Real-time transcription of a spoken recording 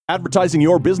Advertising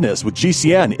your business with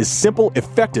GCN is simple,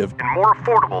 effective, and more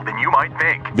affordable than you might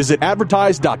think. Visit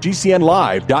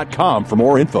advertise.gcnlive.com for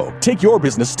more info. Take your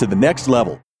business to the next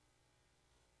level.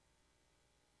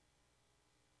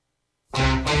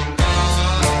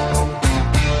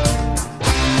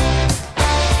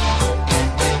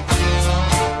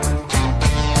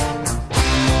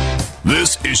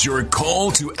 This is your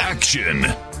call to action.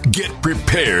 Get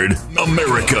prepared,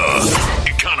 America.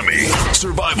 Economy,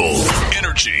 survival,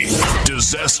 energy,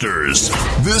 disasters.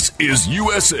 This is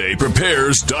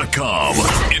USAPrepares.com.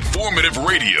 Informative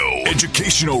radio,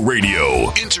 educational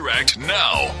radio. Interact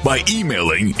now by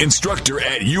emailing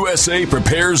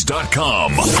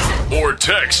instructor@USAPrepares.com or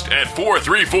text at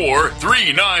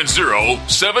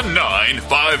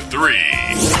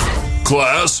 434-390-7953.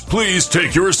 Class, please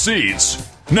take your seats.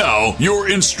 Now, your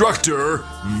instructor,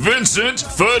 Vincent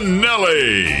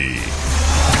Finelli.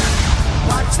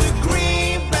 Watch the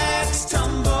greenbacks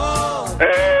tumble.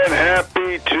 And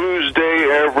happy Tuesday,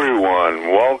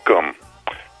 everyone. Welcome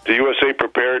to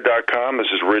USAPrepared.com.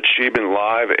 This is Rich Sheben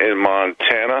live in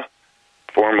Montana,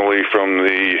 formerly from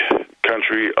the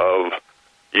country of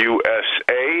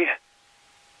USA,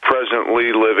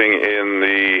 presently living in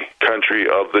the country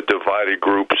of the divided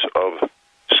groups of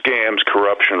scams,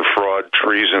 corruption, fraud,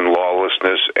 treason,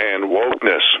 lawlessness, and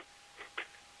wokeness.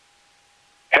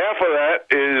 Half of that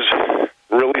is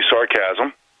really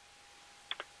sarcasm,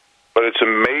 but it's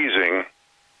amazing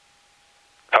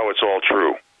how it's all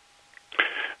true.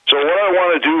 So what I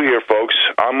want to do here, folks,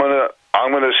 I'm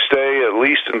gonna stay at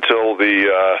least until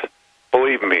the.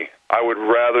 Believe me, I would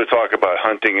rather talk about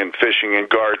hunting and fishing and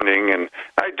gardening, and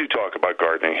I do talk about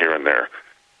gardening here and there.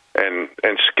 And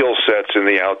skill sets in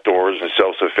the outdoors and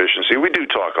self-sufficiency. We do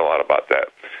talk a lot about that.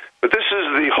 But this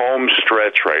is the home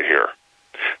stretch right here.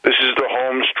 This is the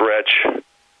home stretch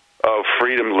of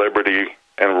freedom, liberty,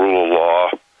 and rule of law,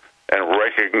 and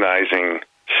recognizing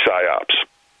PSYOPs.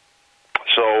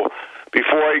 So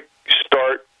before I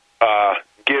start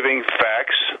giving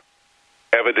facts,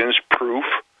 evidence, proof,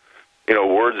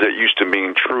 words that used to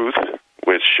mean truth,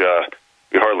 which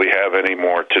we hardly have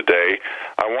anymore today.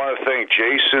 I want to thank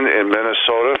Jason in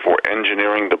Minnesota for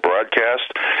engineering the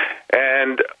broadcast.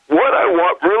 And what I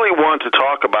really want to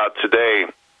talk about today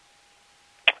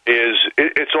is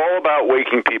it's all about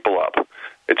waking people up.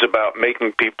 It's about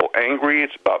making people angry.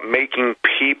 It's about making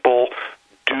people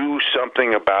do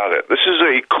something about it. This is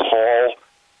a call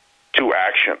to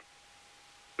action.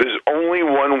 There's only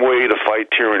one way to fight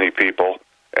tyranny, people,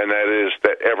 and that is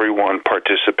that everyone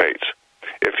participates.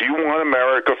 If you want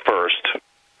America first,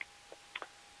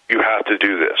 you have to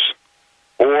do this.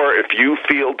 Or if you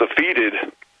feel defeated,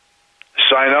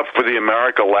 sign up for the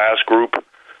America Last group,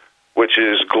 which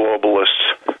is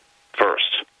Globalists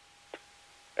First.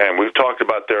 And we've talked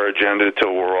about their agenda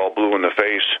till we're all blue in the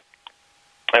face.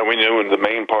 And we knew the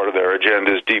main part of their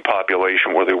agenda is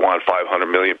depopulation, where they want 500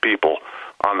 million people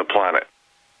on the planet.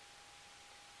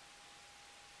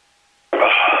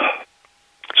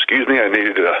 Excuse me, I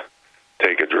needed to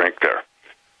take a drink there.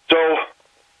 So,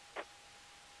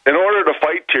 in order to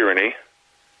fight tyranny,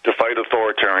 to fight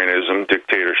authoritarianism,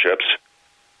 dictatorships,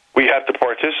 we have to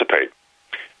participate.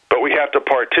 But we have to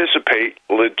participate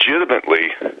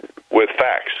legitimately with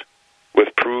facts,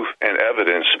 with proof and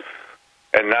evidence,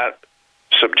 and not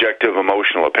subjective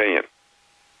emotional opinion.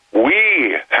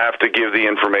 We have to give the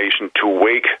information to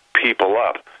wake people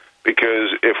up,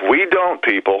 because if we don't,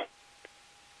 people,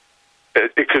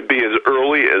 it could be as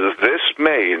early as this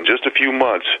May, in just a few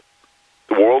months,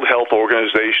 the World Health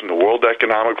Organization, the World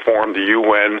Economic Forum, the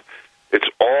UN, it's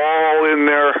all in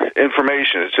their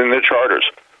information. It's in their charters.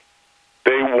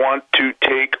 They want to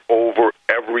take over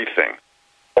everything.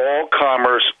 All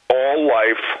commerce, all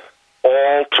life,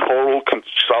 all total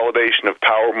consolidation of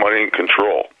power, money, and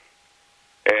control.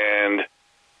 And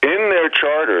in their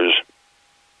charters,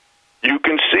 you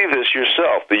can see this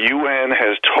yourself. The UN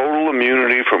has total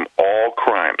immunity from all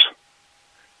crimes.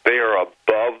 They are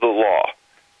above the law,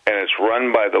 and it's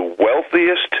run by the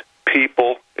wealthiest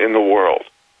people in the world.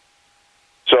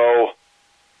 So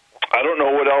I don't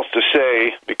know what else to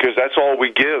say, because that's all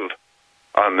we give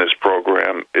on this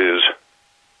program is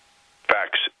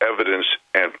facts, evidence,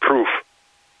 and proof.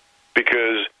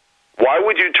 Because why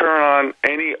would you turn on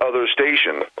any other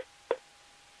station?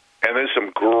 And there's some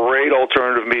great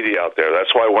alternative media out there.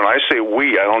 That's why when I say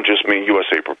we, I don't just mean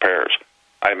USA Prepares.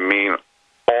 I mean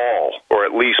all, or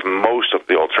at least most of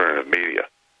the alternative media.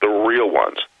 The real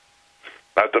ones.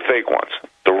 Not the fake ones.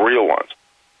 The real ones.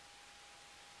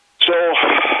 So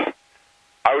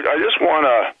I just want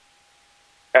to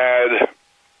add,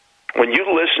 when you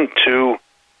listen to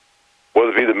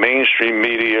whether it be the mainstream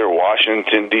media or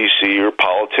Washington, D.C., or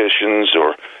politicians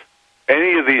or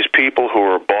any of these people who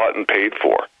are bought and paid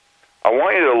for, I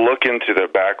want you to look into their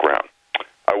background.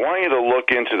 I want you to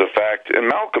look into the fact, and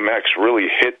Malcolm X really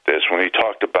hit this when he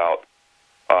talked about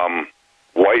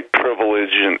white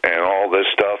privilege and all this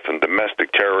stuff and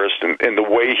domestic terrorists and the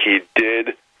way he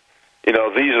did. You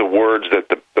know, these are words that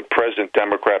the present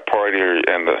Democrat Party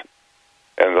and the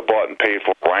bought and paid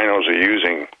for rhinos are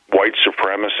using, white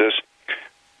supremacists.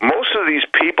 Most of these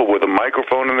people with a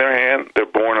microphone in their hand, they're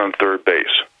born on third base.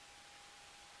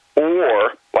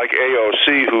 Or, like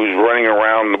AOC, who's running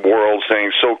around the world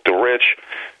saying, soak the rich,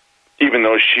 even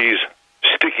though she's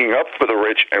sticking up for the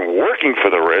rich and working for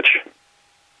the rich,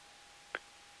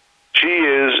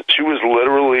 she was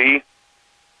literally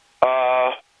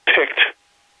picked,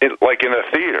 like in a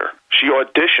theater. She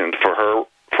auditioned for her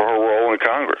role in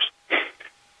Congress.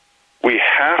 We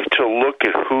have to look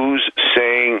at who's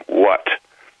saying what,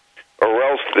 or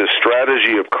else the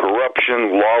strategy of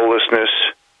corruption, lawlessness,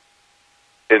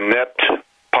 inept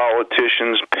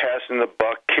politicians, passing the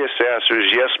buck,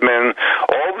 kiss-assers, yes men,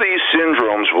 all these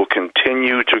syndromes will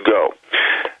continue to go.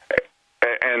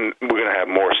 And we're going to have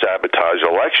more sabotaged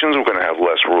elections, we're going to have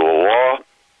less rule of law,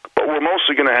 but we're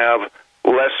mostly going to have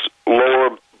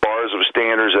lower bars of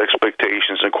standards,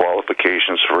 expectations, and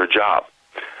qualifications for a job.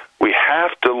 We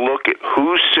have to look at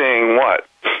who's saying what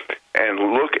and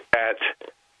look at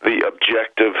the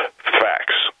objective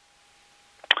facts.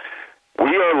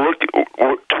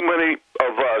 Too many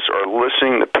of us are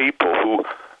listening to people who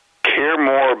care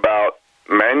more about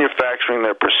manufacturing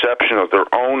their perception of their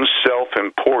own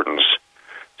self-importance,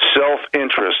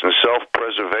 self-interest, and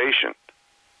self-preservation.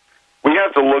 We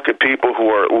have to look at people who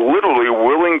are literally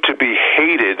willing to be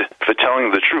hated for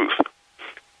telling the truth.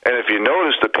 And if you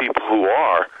notice, the people who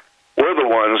are, we're the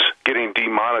ones getting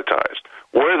demonetized.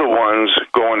 We're the ones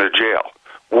going to jail.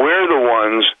 We're the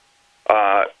ones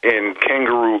in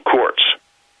kangaroo courts.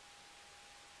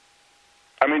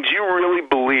 I mean, do you really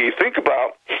believe, think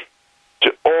about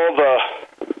all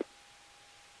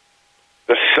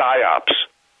the psyops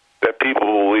that people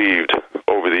believed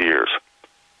over the years.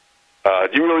 Do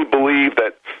you really believe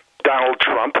that Donald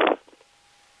Trump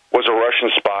was a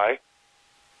Russian spy?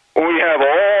 When we have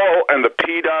and the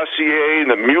P dossier and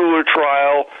the Mueller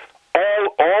trial,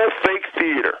 all fake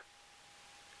theater,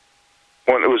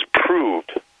 when it was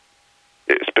proved,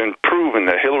 it's been proven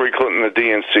that Hillary Clinton and the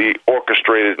DNC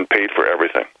orchestrated and paid for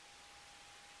everything.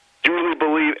 Do you really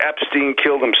believe Epstein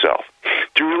killed himself?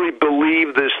 Do you really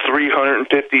believe there's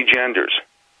 350 genders?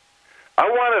 I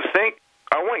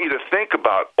want you to think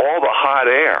about all the hot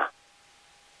air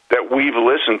that we've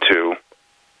listened to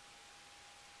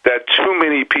that too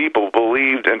many people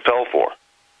believed and fell for.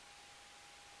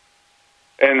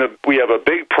 And we have a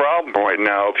big problem right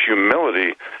now of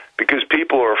humility because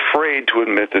people are afraid to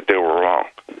admit that they were wrong.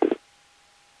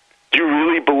 Do you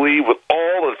really believe, with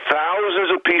all the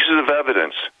thousands of pieces of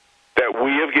evidence that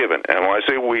we have given, and when I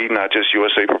say we, not just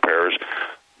USA Preparers,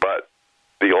 but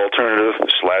the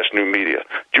alternative/new media,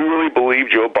 do you really believe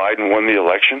Joe Biden won the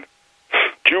election?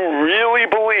 Do you really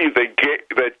believe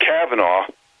that Kavanaugh,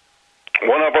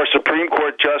 one of our Supreme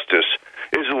Court justices,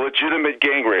 is a legitimate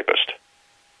gang rapist?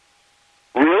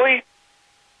 Really?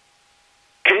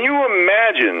 Can you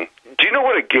imagine? Do you know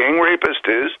what a gang rapist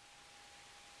is?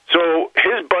 So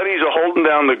his buddies are holding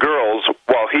down the girls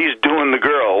while he's doing the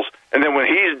girls, and then when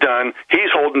he's done,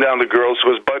 he's holding down the girls so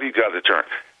his buddy's got to turn.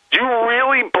 Do you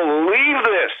really believe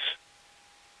this?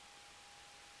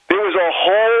 There was a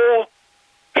whole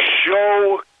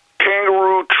show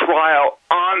kangaroo trial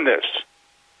on this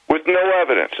with no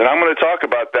evidence, and I'm going to talk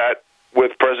about that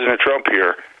with President Trump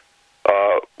here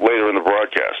later in the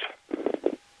broadcast.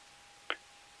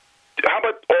 How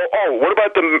about what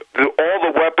about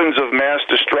all the weapons of mass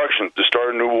destruction to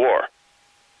start a new war?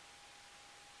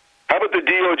 How about the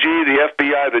DOJ, the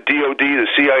FBI, the DOD, the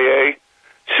CIA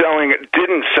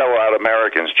didn't sell out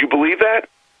Americans? Do you believe that?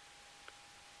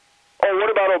 Oh, what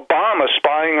about Obama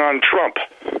spying on Trump?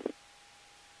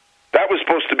 That was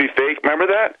supposed to be fake. Remember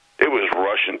that? It was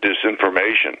Russian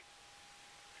disinformation.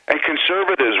 And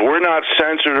conservatives, we're not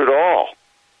censored at all.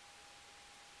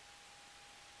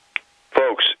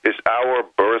 Folks, it's our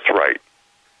birthright.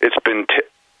 It's been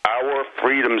our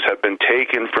freedoms have been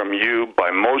taken from you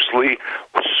by mostly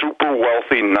super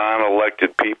wealthy,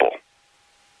 non-elected people.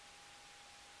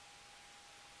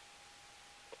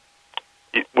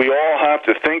 We all have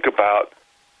to think about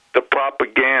the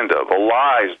propaganda, the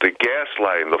lies, the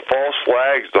gaslighting, the false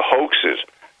flags, the hoaxes,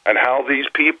 and how these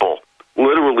people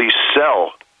literally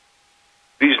sell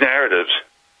these narratives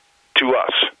to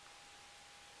us.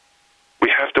 We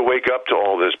have to wake up to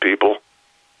all this, people,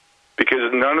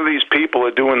 because none of these people are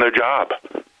doing their job.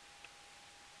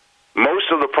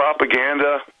 Most of the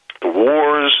propaganda, the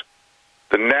wars,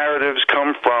 the narratives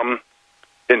come from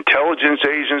intelligence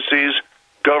agencies,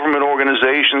 government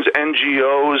organizations,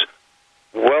 NGOs,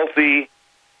 wealthy,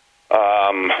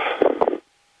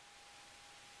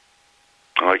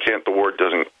 the word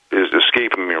is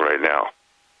escaping me right now.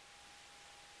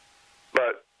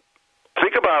 But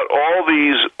think about all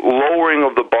these lowering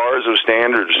of the bars of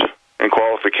standards and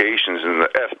qualifications in the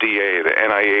FDA, the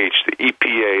NIH, the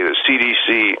EPA, the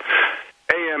CDC,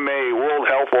 AMA, World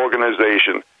Health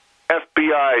Organization,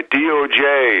 FBI,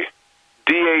 DOJ,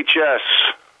 DHS,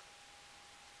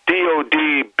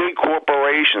 DOD, big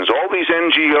corporations, all these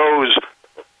NGOs,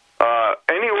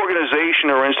 any organization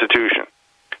or institution.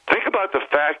 Think about the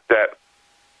fact that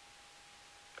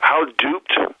how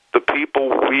duped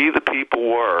we the people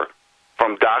were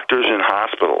from doctors and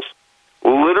hospitals,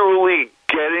 literally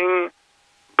getting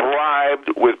bribed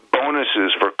with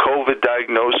bonuses for COVID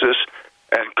diagnosis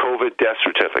and COVID death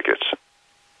certificates,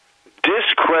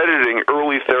 discrediting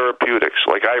early therapeutics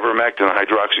like ivermectin and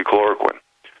hydroxychloroquine.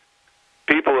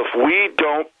 People, if we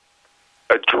don't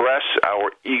address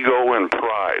our ego and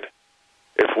pride,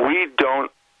 if we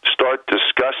don't start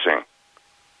discussing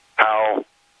how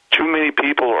too many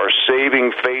people are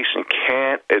saving face and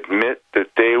can't admit that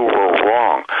they were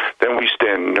wrong, then we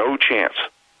stand no chance.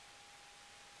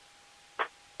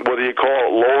 Whether you call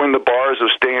it lowering the bars of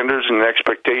standards and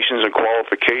expectations and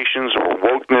qualifications, or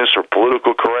wokeness, or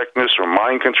political correctness, or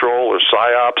mind control, or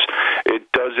psyops,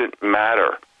 it doesn't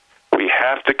matter. We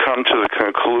have to come to the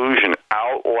conclusion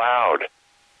out loud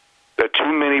that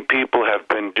too many people have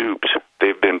been duped.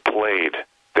 They've been played.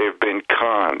 They've been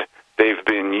conned. They've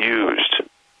been used.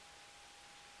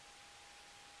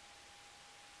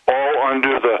 All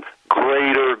under the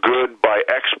greater good by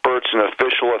experts and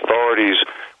official authorities,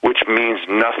 which means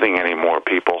nothing anymore,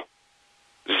 people.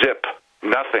 Zip.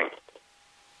 Nothing.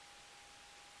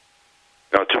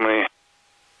 Now, too many,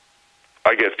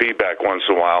 I get feedback once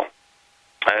in a while,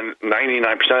 and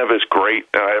 99% of it's great,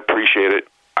 and I appreciate it.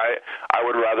 I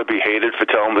would rather be hated for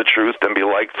telling the truth than be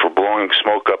liked for blowing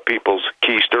smoke up people's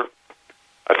keister.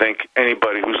 I think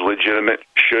anybody who's legitimate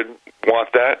should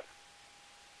want that.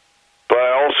 But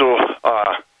I also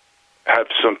have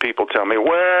some people tell me,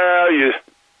 well, you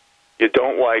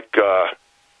don't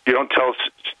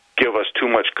give us too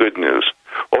much good news.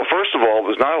 Well, first of all,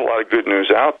 there's not a lot of good news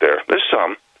out there. There's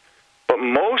some, but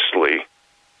mostly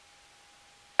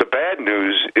the bad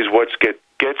news is what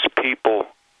gets people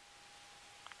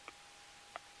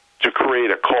to create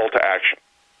a call to action,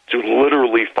 to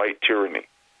literally fight tyranny,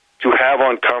 to have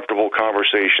uncomfortable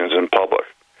conversations in public.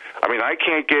 I mean, I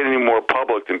can't get any more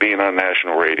public than being on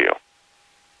national radio.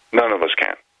 None of us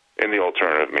can in the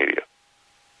alternative media.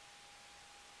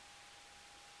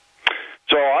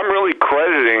 So I'm really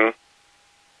crediting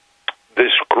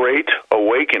this great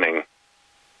awakening,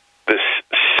 this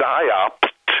psyop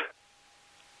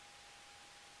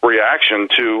reaction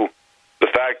to the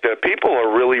fact that people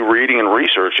are really reading and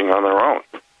researching on their own.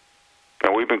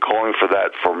 And we've been calling for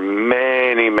that for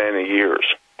many, many years.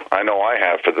 I know I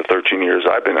have for the 13 years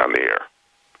I've been on the air.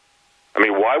 I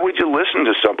mean, why would you listen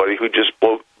to somebody who just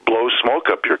blows smoke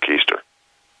up your keister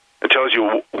and tells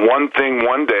you one thing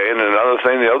one day and another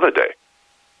thing the other day?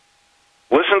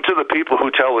 Listen to the people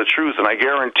who tell the truth, and I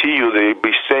guarantee you they'd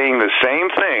be saying the same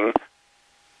thing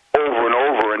over and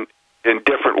over in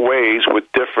different ways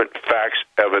with different facts,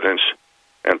 evidence,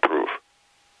 and proof.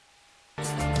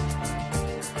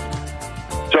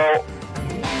 So,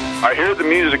 I hear the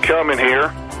music coming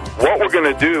here. What we're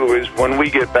going to do is, when we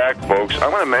get back, folks,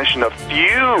 I'm going to mention a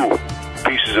few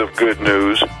pieces of good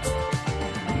news,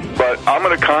 but I'm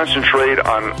going to concentrate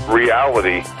on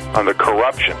reality, on the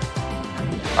corruption,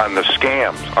 on the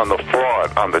scams, on the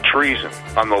fraud, on the treason,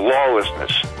 on the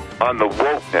lawlessness, on the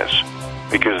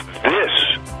wokeness, because this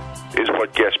is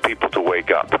what gets people to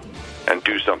wake up and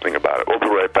do something about it. We'll be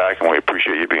right back, and we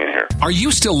appreciate you being here. Are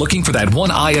you still looking for that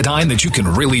one iodine that you can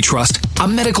really trust? A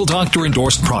medical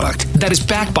doctor-endorsed product that is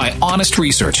backed by honest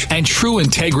research and true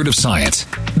integrative science?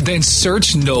 Then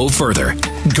search no further.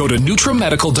 Go to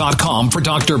NutriMedical.com for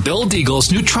Dr. Bill Deagle's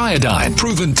Nutriodine,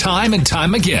 proven time and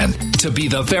time again to be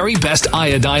the very best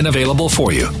iodine available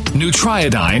for you.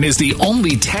 Nutriodine is the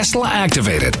only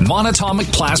Tesla-activated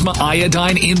monatomic plasma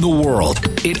iodine in the world.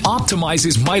 It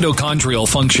optimizes mitochondrial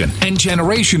function and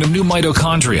generation of new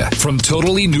mitochondria, from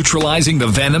totally neutralizing the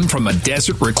venom from a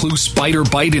desert recluse spider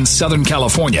bite in Southern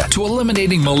California to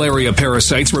eliminating malaria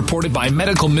parasites reported by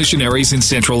medical missionaries in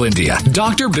central India.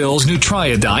 Dr. Bill's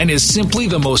Nutriodine is simply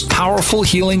the most powerful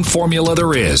healing formula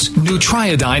there is.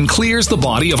 Nutriodine clears the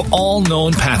body of all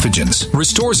known pathogens organs,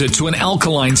 restores it to an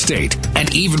alkaline state,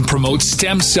 and even promotes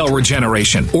stem cell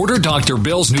regeneration. Order Dr.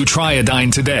 Bill's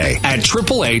Nutriodine today at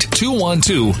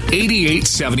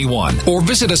 888-212-8871 or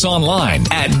visit us online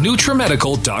at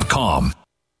NutriMedical.com.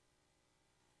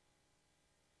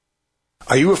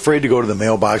 Are you afraid to go to the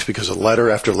mailbox because of letter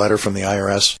after letter from the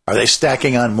IRS? Are they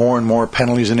stacking on more and more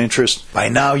penalties and interest? By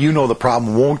now, you know the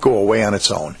problem won't go away on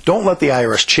its own. Don't let the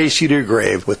IRS chase you to your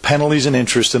grave with penalties and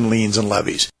interest and liens and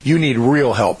levies. You need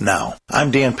real help now.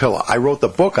 I'm Dan Pilla. I wrote the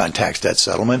book on tax debt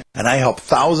settlement, and I help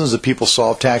thousands of people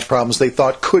solve tax problems they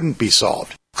thought couldn't be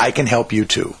solved. I can help you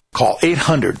too. Call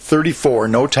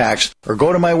 800-34-NO-TAX or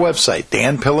go to my website,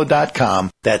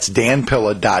 danpilla.com. That's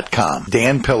danpilla.com.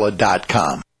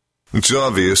 danpilla.com. It's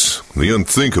obvious. The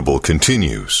unthinkable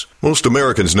continues. Most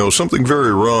Americans know something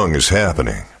very wrong is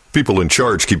happening. People in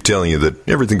charge keep telling you that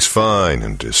everything's fine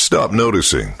and to stop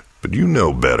noticing. But you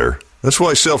know better. That's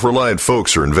why self-reliant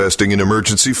folks are investing in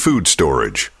emergency food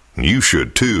storage. And you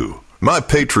should too. My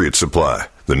Patriot Supply,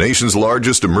 the nation's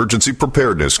largest emergency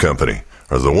preparedness company,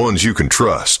 are the ones you can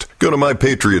trust. Go to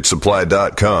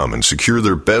MyPatriotSupply.com and secure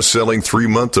their best-selling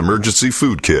 3-month emergency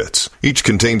food kits. Each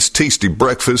contains tasty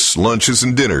breakfasts, lunches,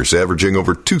 and dinners averaging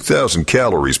over 2,000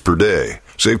 calories per day.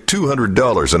 Save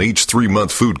 $200 on each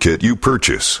 3-month food kit you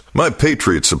purchase. My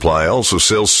Patriot Supply also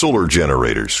sells solar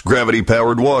generators,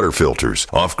 gravity-powered water filters,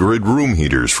 off-grid room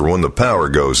heaters for when the power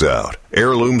goes out,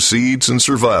 heirloom seeds, and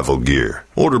survival gear.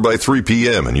 Order by 3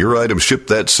 p.m. and your items ship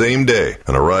that same day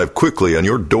and arrive quickly on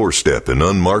your doorstep in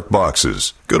unmarked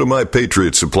boxes. Go to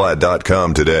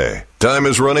MyPatriotSupply.com today. Time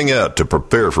is running out to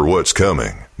prepare for what's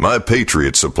coming.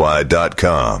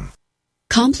 MyPatriotSupply.com.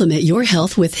 Complement your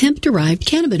health with hemp-derived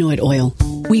cannabinoid oil.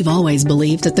 We've always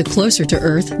believed that the closer to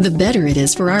Earth, the better it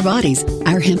is for our bodies.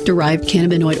 Our hemp-derived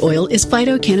cannabinoid oil is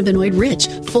phytocannabinoid-rich,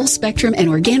 full-spectrum, and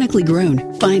organically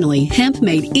grown. Finally, hemp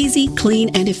made easy,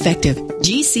 clean, and effective.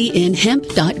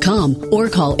 GCNhemp.com or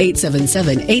call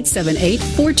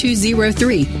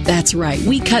 877-878-4203. That's right,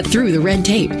 we cut through the red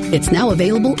tape. It's now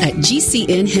available at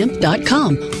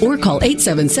GCNhemp.com or call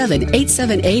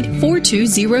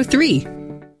 877-878-4203.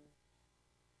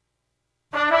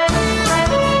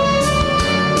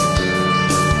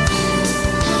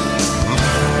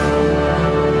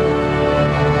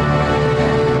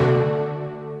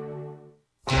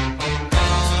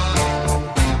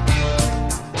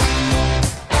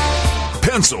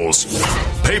 Pencils,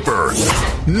 paper,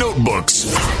 notebooks,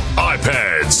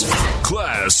 iPads.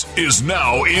 Class is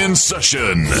now in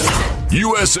session.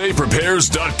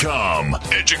 USAPrepares.com.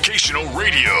 Educational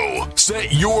radio.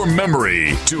 Set your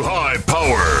memory to high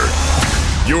power.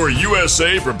 Your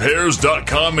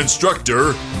USAPrepares.com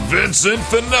instructor, Vincent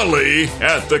Finelli,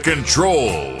 at the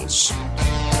controls.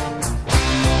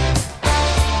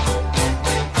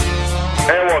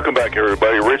 And welcome back,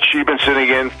 everybody. Rich Sheben sitting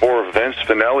in for Vince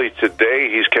Finelli today.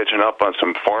 He's catching up on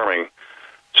some farming.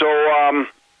 So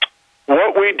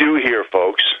what we do here,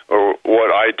 folks, or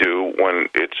what I do when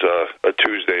it's a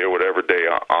Tuesday or whatever day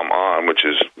I'm on, which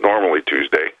is normally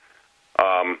Tuesday,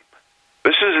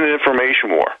 this is an information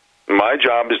war. My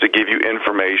job is to give you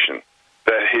information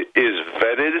that is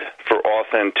vetted for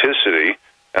authenticity,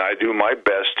 and I do my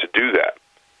best to do that.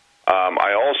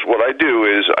 What I do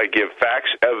is I give facts,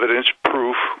 evidence,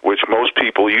 proof, which most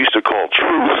people used to call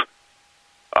truth,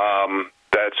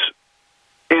 that's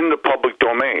in the public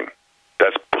domain,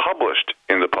 that's published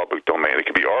in the public domain. It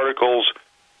could be articles,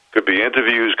 could be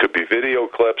interviews, could be video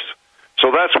clips.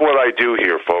 So that's what I do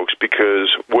here, folks, because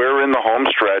we're in the home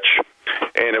stretch,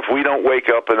 and if we don't wake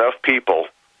up enough people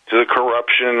to the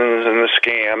corruptions and the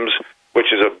scams,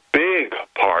 which is a big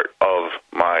part of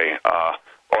my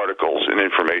articles and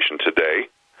information today,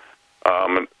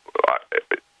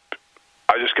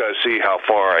 I just got to see how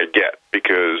far I get,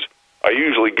 because I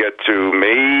usually get to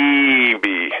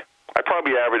I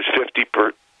probably average 50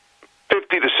 to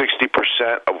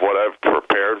 60% of what I've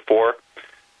prepared for,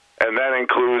 and that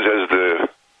includes as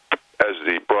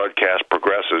the broadcast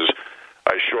progresses,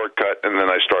 I shortcut, and then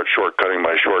I start shortcutting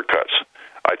my shortcuts.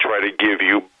 I try to give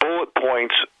you bullet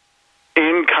points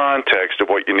in context of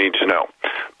what you need to know.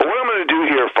 But what I'm going to do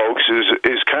here, folks,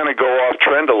 is kind of go off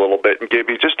trend a little bit and give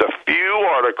you just a few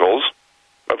articles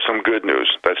of some good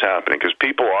news that's happening, because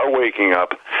people are waking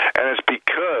up, and it's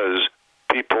because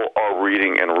people are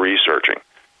reading and researching.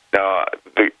 Now,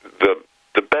 the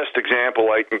best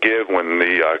example I can give, when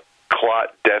the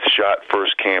clot death shot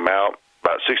first came out,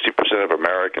 about 60% of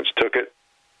Americans took it,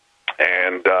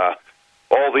 and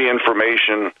all the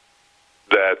information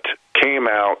that came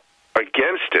out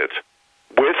against it,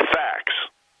 with facts,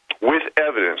 with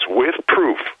evidence, with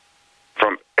proof,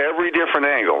 from every different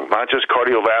angle, not just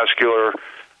cardiovascular,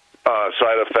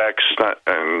 side effects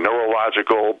and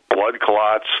neurological, blood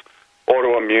clots,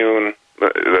 autoimmune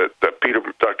that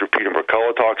Dr. Peter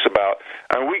McCullough talks about.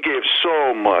 And we gave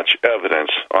so much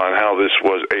evidence on how this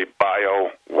was a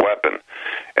bioweapon.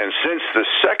 And since the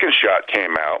second shot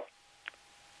came out,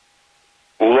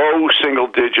 low single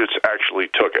digits actually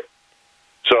took it.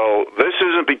 So this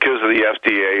isn't because of the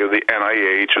FDA or the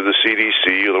NIH or the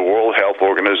CDC or the World Health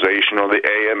Organization or the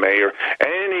AMA or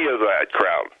any of that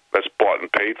crowd that's bought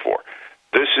and paid for.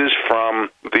 This is from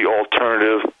the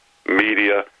alternative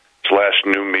media /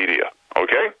 new media,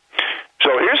 okay?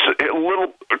 So here's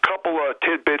a couple of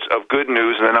tidbits of good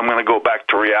news, and then I'm going to go back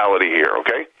to reality here,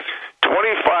 okay?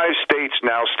 25 states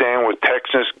now stand with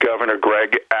Texas Governor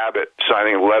Greg Abbott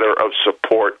signing a letter of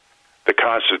support the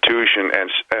Constitution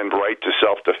and right to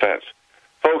self-defense.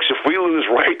 Folks, if we lose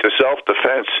right to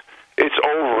self-defense, it's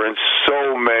over in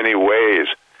so many ways.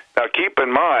 Now, keep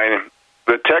in mind,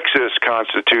 the Texas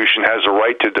Constitution has a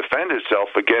right to defend itself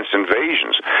against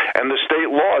invasions, and the state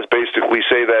laws basically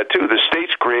say that, too. The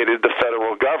states created the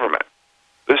federal government.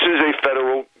 This is a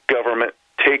federal government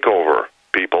takeover,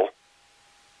 people.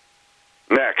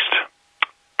 Next.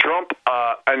 Trump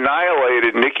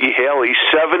annihilated Nikki Haley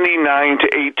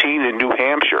 79-18 in New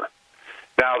Hampshire.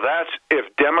 Now, that's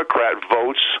if Democrat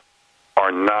votes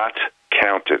are not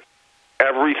counted.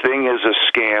 Everything is a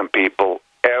scam, people.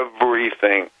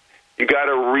 Everything. You got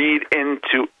to read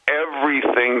into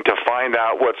everything to find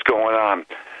out what's going on.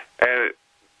 And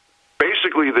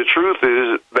basically, the truth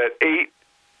is that 8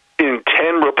 in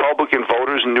 10 Republican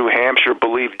voters in New Hampshire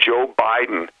believe Joe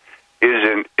Biden is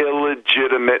an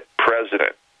illegitimate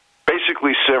president.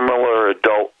 Basically similar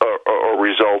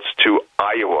results to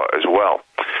Iowa as well.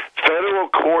 Federal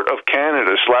Court of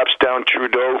Canada slaps down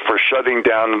Trudeau for shutting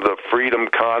down the Freedom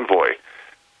Convoy.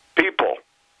 People,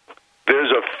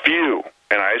 there's a few,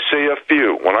 and I say a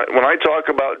few. When I talk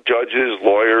about judges,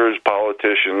 lawyers,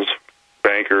 politicians,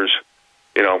 bankers,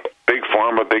 big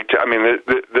pharma,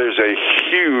 there's a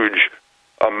huge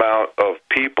amount of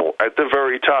people at the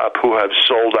very top who have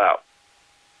sold out,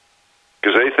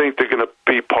 because they think they're going to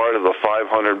be part of the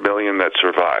 500 million that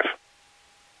survive.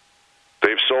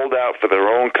 They've sold out for their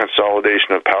own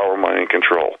consolidation of power, money, and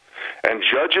control. And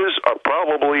judges are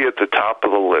probably at the top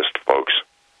of the list, folks,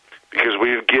 because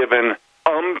we've given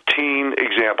umpteen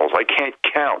examples. I can't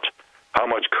count how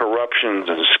much corruption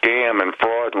and scam and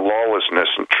fraud and lawlessness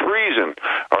and treason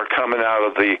are coming out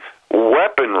of the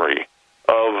weaponry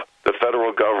of the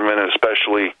federal government, and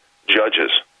especially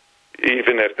judges,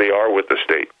 even if they are with the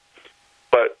state.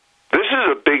 But this is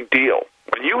a big deal.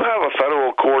 When you have a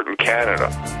federal court in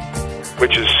Canada,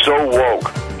 which is so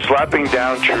woke, slapping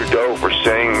down Trudeau for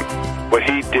saying what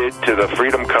he did to the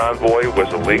Freedom Convoy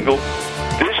was illegal,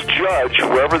 this judge,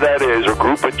 whoever that is, or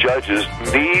group of judges,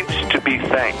 needs to be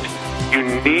thanked. You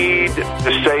need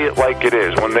to say it like it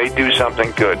is when they do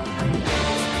something good.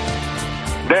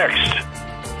 Next,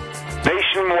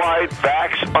 nationwide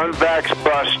vax-unvax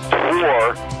bust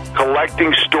tour,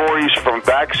 collecting stories from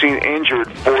vaccine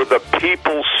injured for the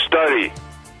People's Study.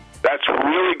 That's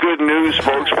really good news,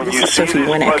 folks. When This you is see Sophie this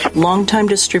Winnick, longtime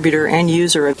distributor and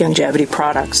user of longevity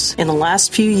products. In the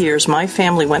last few years, my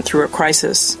family went through a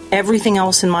crisis. Everything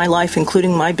else in my life,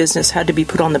 including my business, had to be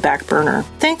put on the back burner.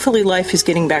 Thankfully, life is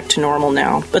getting back to normal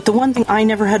now. But the one thing I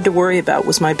never had to worry about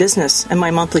was my business and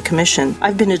my monthly commission.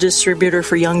 I've been a distributor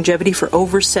for longevity for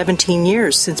over 17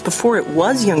 years, since before it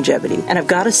was longevity. And I've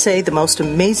got to say, the most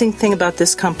amazing thing about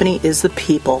this company is the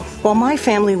people. While my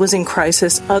family was in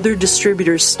crisis, other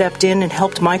distributors stepped in and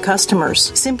helped my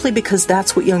customers, simply because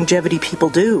that's what longevity people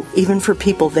do, even for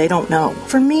people they don't know.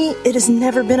 For me, it has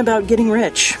never been about getting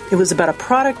rich. It was about a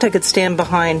product I could stand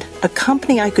behind, a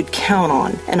company I could count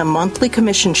on, and a monthly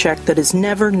commission check that has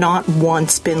never, not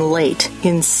once, been late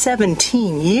in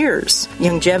 17 years.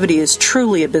 Longevity is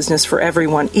truly a business for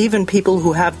everyone, even people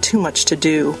who have too much to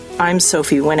do. I'm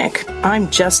Sophie Winnick.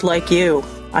 I'm just like you.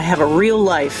 I have a real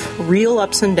life, real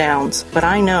ups and downs, but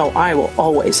I know I will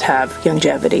always have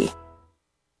longevity.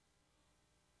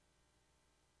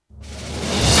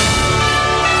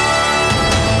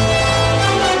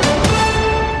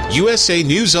 USA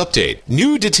News Update.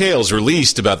 New details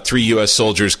released about 3 U.S.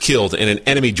 soldiers killed in an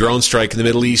enemy drone strike in the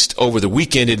Middle East over the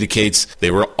weekend indicates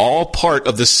they were all part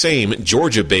of the same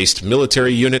Georgia-based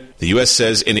military unit. The U.S.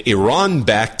 says an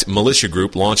Iran-backed militia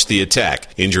group launched the attack,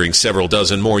 injuring several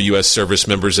dozen more U.S. service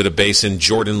members at a base in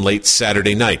Jordan late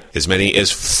Saturday night. As many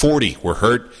as 40 were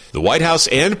hurt. The White House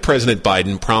and President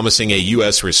Biden promising a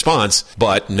U.S. response,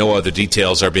 but no other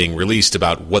details are being released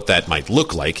about what that might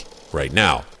look like right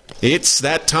now. It's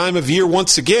that time of year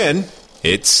once again.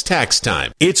 It's tax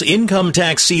time. It's income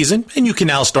tax season, and you can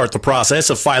now start the process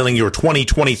of filing your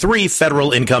 2023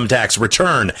 federal income tax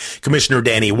return. Commissioner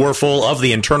Danny Werfel of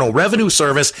the Internal Revenue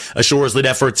Service assures that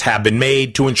efforts have been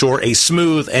made to ensure a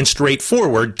smooth and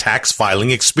straightforward tax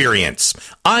filing experience.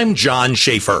 I'm John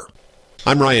Schaefer.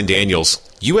 I'm Ryan Daniels,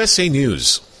 USA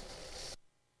News.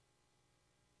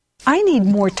 I need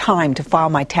more time to file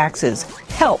my taxes.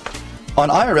 Help. On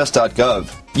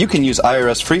IRS.gov, you can use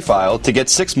IRS Free File to get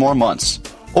 6 more months.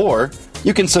 Or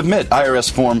you can submit IRS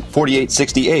Form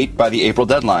 4868 by the April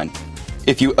deadline.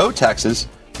 If you owe taxes,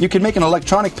 you can make an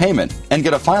electronic payment and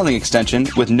get a filing extension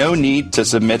with no need to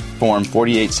submit Form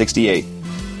 4868.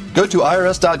 Go to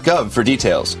IRS.gov for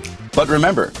details. But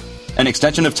remember, an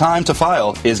extension of time to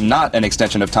file is not an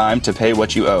extension of time to pay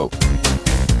what you owe.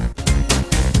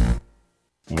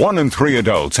 1 in 3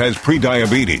 adults has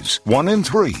prediabetes. 1 in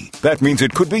 3. That means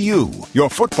it could be you, your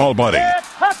football buddy,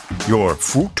 your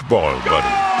football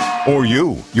buddy, or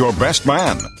you, your best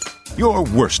man, your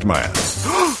worst man,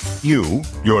 you,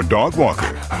 your dog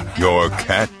walker, your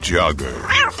cat jogger.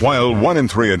 While 1 in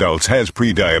 3 adults has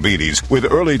prediabetes,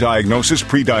 with early diagnosis,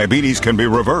 prediabetes can be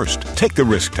reversed. Take the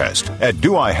risk test at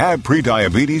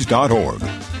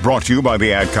doihaveprediabetes.org. Brought to you by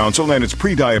the Ad Council and its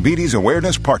Prediabetes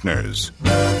Awareness Partners.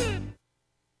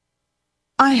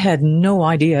 I had no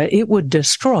idea it would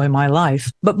destroy my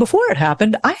life. But before it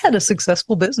happened, I had a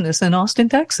successful business in Austin,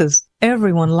 Texas.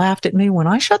 Everyone laughed at me when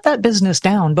I shut that business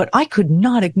down, but I could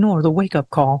not ignore the wake-up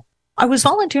call. I was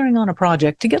volunteering on a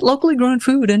project to get locally grown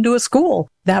food into a school.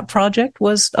 That project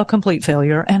was a complete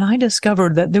failure, and I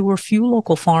discovered that there were few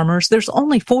local farmers. There's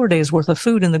only 4 days worth of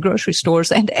food in the grocery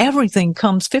stores, and everything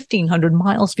comes 1,500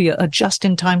 miles via a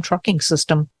just-in-time trucking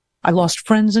system. I lost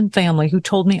friends and family who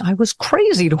told me I was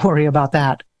crazy to worry about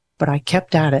that, but I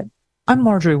kept at it. I'm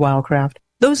Marjorie Wildcraft.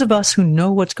 Those of us who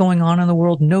know what's going on in the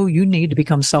world know you need to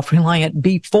become self-reliant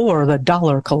before the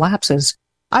dollar collapses.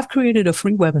 I've created a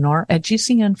free webinar at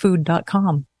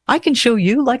gcnfood.com. I can show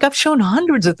you, like I've shown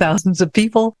hundreds of thousands of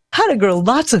people, how to grow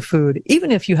lots of food, even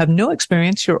if you have no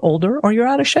experience, you're older, or you're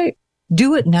out of shape.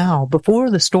 Do it now before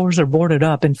the stores are boarded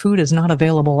up and food is not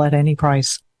available at any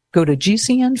price. Go to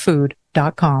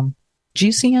gcnfood.com.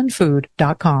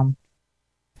 gcnfood.com.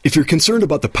 If you're concerned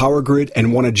about the power grid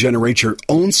and want to generate your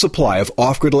own supply of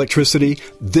off-grid electricity,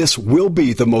 this will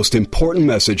be the most important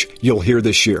message you'll hear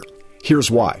this year.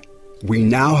 Here's why. We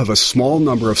now have a small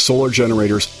number of solar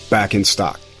generators back in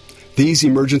stock. These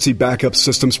emergency backup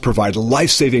systems provide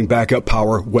life-saving backup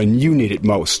power when you need it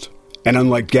most. And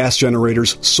unlike gas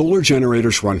generators, solar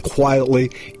generators run quietly,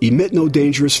 emit no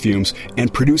dangerous fumes,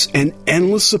 and produce an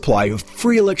endless supply of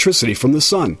free electricity from the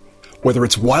sun. Whether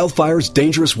it's wildfires,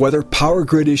 dangerous weather, power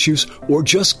grid issues, or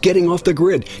just getting off the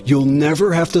grid, you'll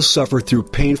never have to suffer through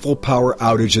painful power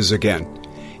outages again.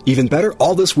 Even better,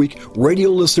 all this week, radio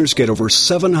listeners get over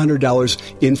 $700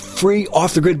 in free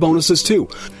off-the-grid bonuses, too.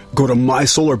 Go to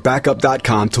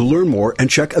mysolarbackup.com to learn more and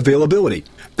check availability.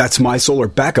 That's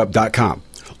mysolarbackup.com.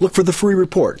 Look for the free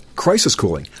report, Crisis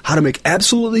Cooling, how to make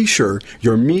absolutely sure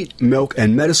your meat, milk,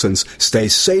 and medicines stay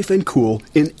safe and cool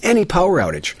in any power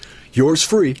outage. Yours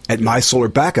free at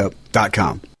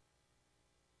mysolarbackup.com.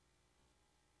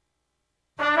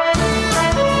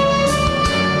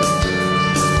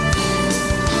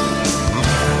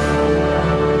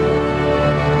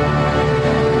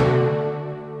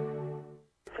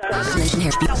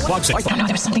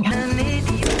 There's something.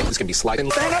 This can be sliding.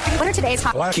 What are today's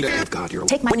hot? God, you're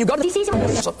Take my. When you go to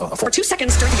DC for 2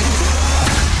 seconds during.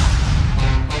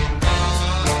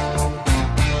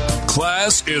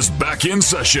 Class is back in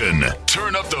session.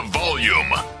 Turn up the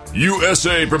volume.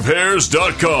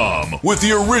 USAPrepares.com with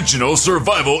the original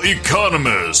survival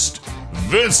economist,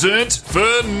 Vincent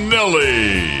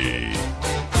Finelli.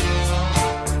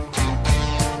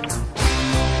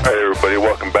 Hey everybody,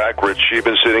 welcome back. Rich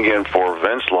Sheben sitting in for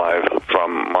Vince live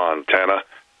from Montana.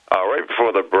 Right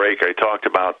before the break, I talked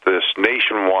about this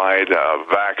nationwide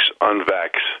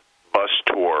vax-unvax bus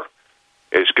tour.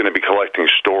 It's going to be collecting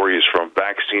stories from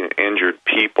vaccine-injured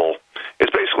people.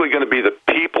 It's basically going to be the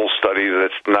people study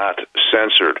that's not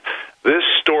censored. This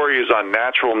story is on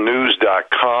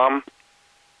naturalnews.com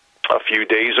a few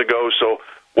days ago, so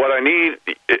what I need,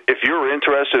 if you're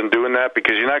interested in doing that,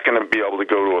 because you're not going to be able to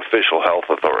go to official health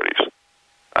authorities.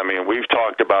 I mean, we've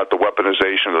talked about the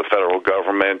weaponization of the federal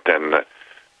government, and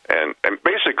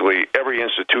basically every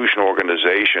institution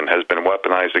organization has been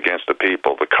weaponized against the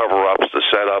people. The cover-ups, the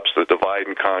setups, the divide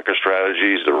and conquer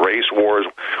strategies, the race wars.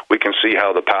 We can see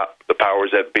how the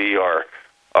powers that be are.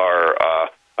 I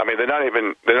mean, they're not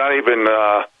even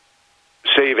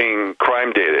saving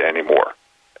crime data anymore.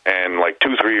 And like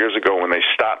 2-3 years ago, when they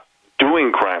stopped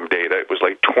doing crime data, it was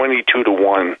like 20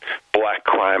 22-1 black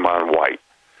crime on white.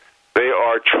 They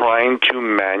are trying to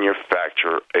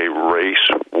manufacture a race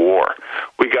war.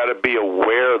 We got to be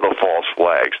aware of the false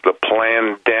flags, the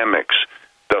pandemics,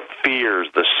 the fears,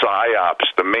 the psyops,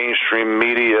 the mainstream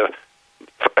media,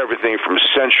 everything from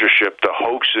censorship to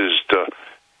hoaxes to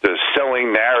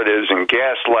selling narratives and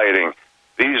gaslighting.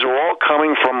 These are all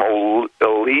coming from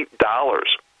elite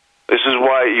dollars. This is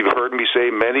why you've heard me say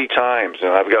many times,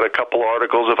 and I've got a couple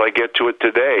articles, if I get to it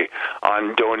today,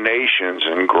 on donations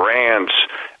and grants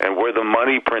and where the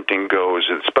money printing goes,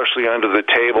 especially under the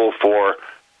table for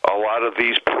a lot of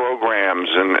these programs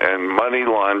and money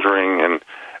laundering and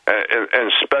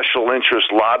special interest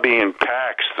lobbying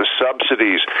PACs, the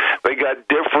subsidies. They got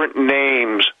different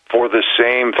names for the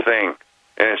same thing,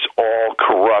 and it's all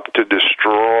corrupt to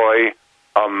destroy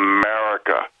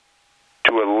America,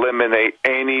 to eliminate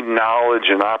any knowledge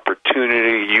and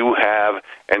opportunity you have,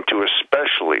 and to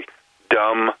especially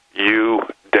dumb you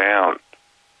down.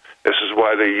 This is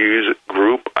why they use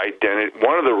group identity.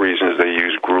 One of the reasons they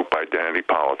use group identity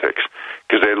politics,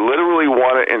 because they literally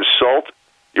want to insult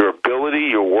your ability,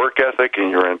 your work ethic, and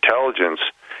your intelligence,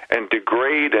 and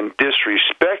degrade and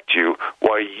disrespect you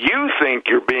while you think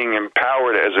you're being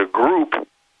empowered as a group,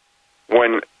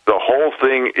 when the whole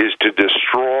thing is to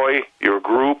destroy your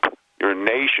group, your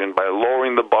nation, by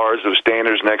lowering the bars of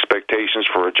standards and expectations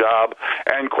for a job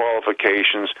and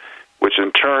qualifications, which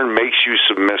in turn makes you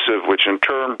submissive, which in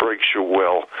turn breaks your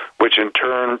will, which in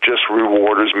turn just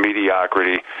rewards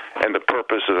mediocrity. And the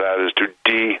purpose of that is to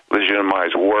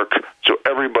delegitimize work, so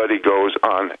everybody goes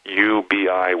on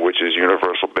UBI, which is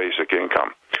Universal Basic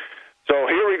Income. So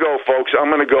here we go, folks. I'm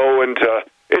going to go into...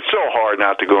 It's so hard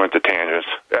not to go into tangents.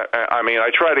 I mean,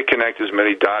 I try to connect as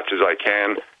many dots as I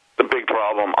can. The big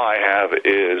problem I have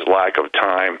is lack of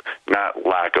time, not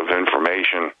lack of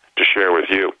information to share with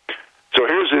you. So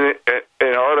here's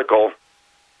an article.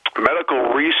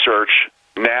 Medical research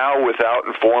now without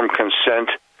informed consent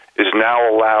is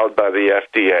now allowed by the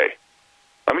FDA.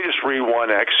 Let me just read one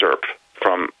excerpt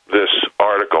from this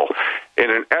article.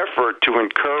 In an effort to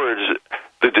encourage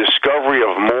the discovery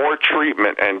of more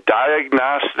treatment and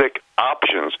diagnostic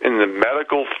options in the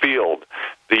medical field,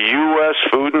 the U.S.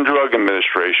 Food and Drug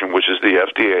Administration, which is the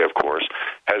FDA, of course,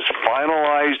 has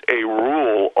finalized a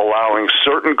rule allowing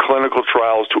certain clinical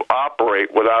trials to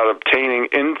operate without obtaining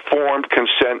informed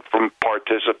consent from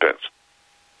participants.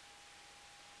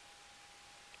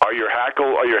 Are your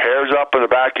hairs up in the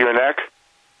back of your neck?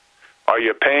 Are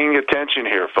you paying attention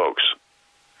here, folks?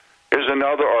 Here's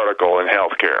another article in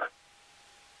healthcare.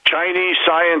 Chinese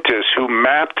scientists who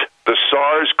mapped the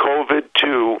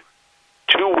SARS-CoV-2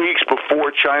 2 weeks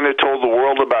before China told the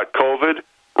world about COVID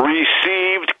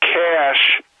received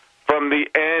cash from the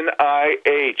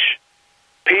NIH.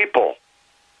 People,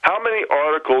 how many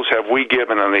articles have we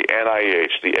given on the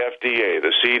NIH, the FDA,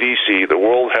 the CDC, the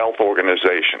World Health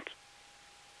Organization?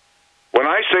 When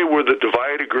I say we're the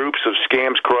divided groups of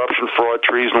scams, corruption, fraud,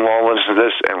 treason,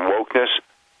 lawlessness, and wokeness,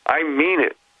 I mean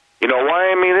it. You know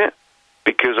why I mean it?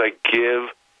 Because I give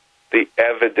the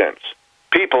evidence.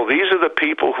 People, these are the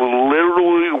people who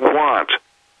literally want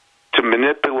to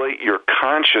manipulate your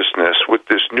consciousness with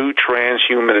this new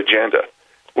transhuman agenda,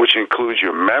 which includes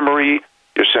your memory,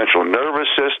 your central nervous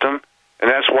system,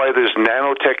 and that's why there's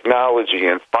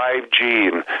nanotechnology and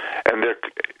 5G, and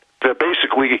they're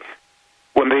basically,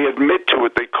 when they admit to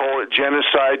it, they call it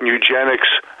genocide and eugenics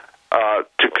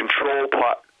to control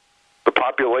the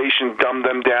population, dumb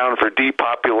them down for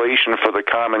depopulation for the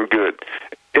common good.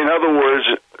 In other words,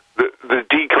 the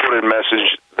decoded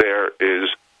message there is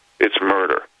it's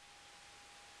murder.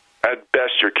 At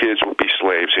best, your kids will be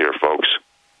slaves here, folks.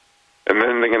 And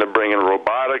then they're going to bring in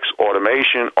robotics,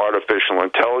 automation, artificial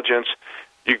intelligence.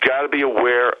 You got to be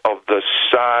aware of the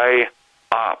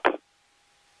psy-op.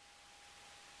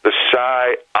 The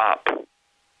psy-op.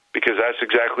 Because that's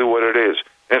exactly what it is.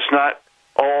 And it's not,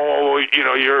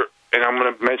 and I'm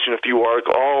going to mention a few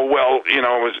articles,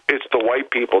 it's the white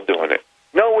people doing it.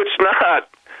 No, it's not.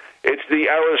 It's the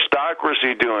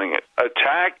aristocracy doing it.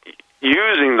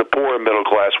 Using the poor and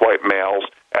middle-class white males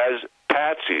as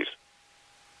patsies.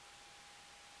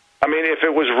 I mean, if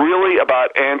it was really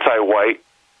about anti-white,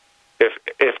 if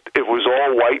it was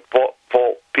all white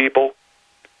fault people,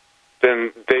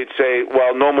 then they'd say,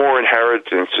 well, no more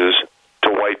inheritances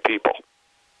to white people.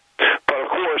 But, of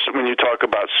course, when you talk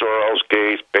about Soros,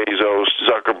 Gates, Bezos,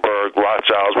 Zuckerberg,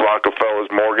 Rothschilds, Rockefellers,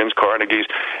 Morgans, Carnegies,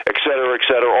 et cetera,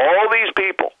 all these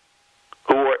people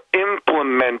who are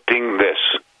implementing this,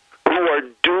 who are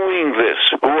doing this,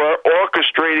 who are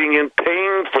orchestrating and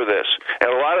paying for this, and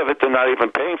a lot of it they're not even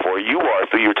paying for. You are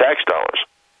through your tax dollars.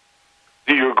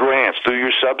 Your your grants, through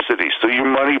your subsidies, through your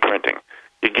money printing.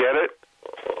 You get it?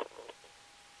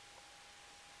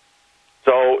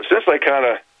 So since I kind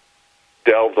of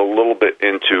delved a little bit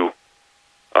into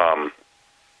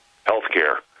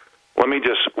healthcare, let me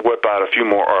just whip out a few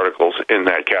more articles in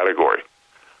that category.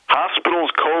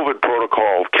 Hospital's COVID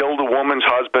protocol killed a woman's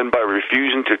husband by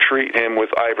refusing to treat him with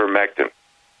ivermectin.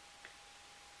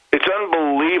 It's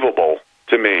unbelievable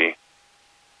to me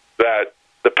that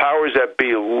the powers that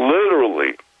be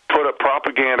literally put a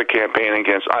propaganda campaign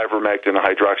against ivermectin and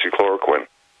hydroxychloroquine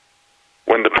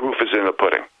when the proof is in the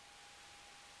pudding,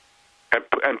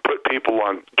 and put people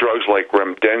on drugs like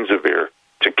remdesivir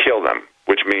to kill them,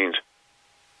 which means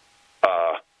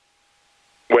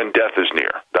when death is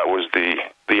near. That was the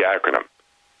acronym.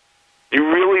 You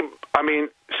really, I mean,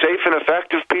 safe and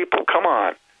effective people, come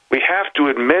on. We have to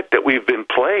admit that we've been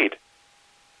played.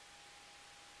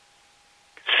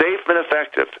 Safe and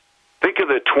effective. Think of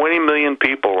the 20 million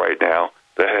people right now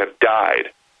that have died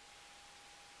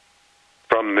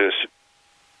from this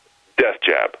death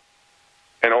jab,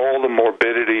 and all the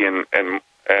morbidity and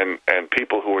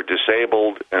people who are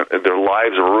disabled and their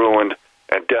lives are ruined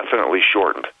and definitely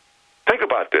shortened. Think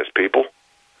about this, people.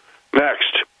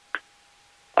 Next,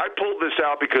 I pulled this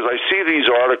out because I see these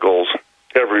articles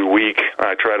every week, and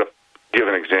I try to give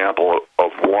an example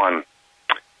of one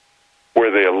where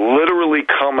they literally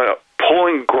come up,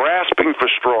 grasping for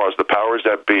straws, the powers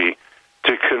that be,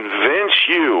 to convince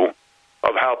you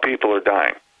of how people are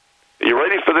dying. Are you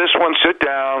ready for this one? Sit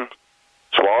down,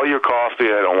 swallow your coffee.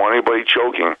 I don't want anybody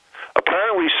choking.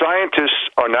 Apparently, scientists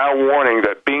are now warning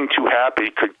that being too happy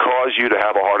could cause you to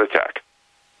have a heart attack.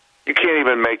 You can't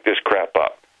even make this crap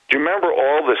up. Do you remember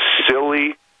all the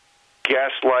silly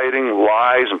gaslighting,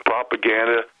 lies, and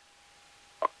propaganda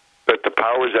that the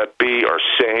powers that be are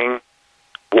saying?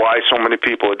 Why so many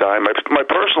people are dying? My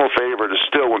personal favorite is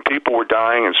still when people were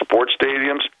dying in sports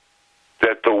stadiums,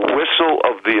 that the whistle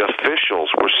of the officials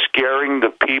were scaring the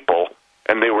people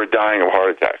and they were dying of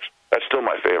heart attacks. That's still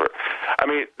my favorite. I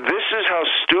mean, this is how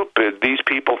stupid these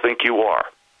people think you are.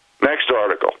 Next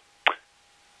article.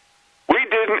 We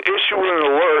didn't issue an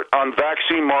alert on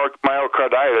vaccine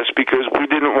myocarditis because we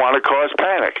didn't want to cause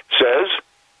panic, says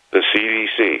the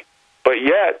CDC. But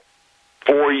yet,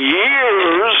 for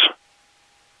years,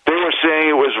 they were saying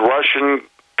it was Russian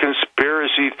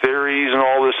conspiracy theories and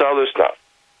all this other stuff.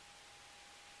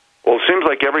 Well, it seems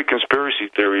like every conspiracy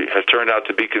theory has turned out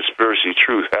to be conspiracy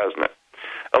truth, hasn't it?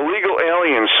 Illegal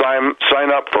aliens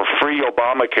sign up for free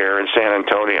Obamacare in San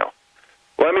Antonio.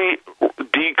 Let me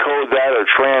decode that or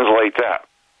translate that.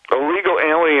 Illegal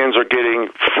aliens are getting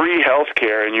free health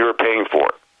care and you're paying for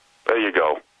it. There you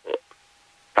go.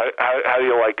 How do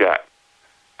you like that?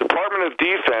 Department of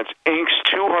Defense inks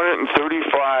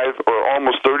 $235 or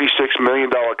almost $36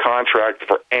 million contract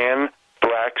for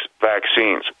anthrax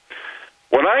vaccines.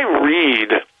 When I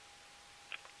read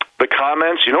the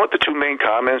comments, you know what the two main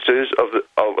comments is of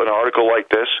an article like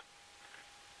this?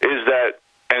 Is that,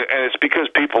 and it's because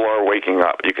people are waking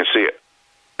up. You can see it.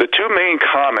 The two main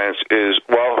comments is,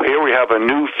 well, here we have a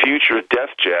new future death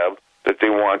jab that they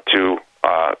want to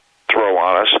throw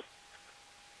on us,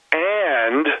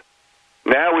 and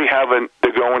now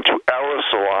they're going to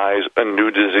aerosolize a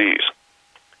new disease.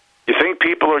 You think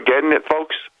people are getting it,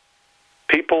 folks?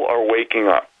 People are waking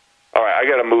up. All right, I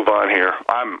got to move on here.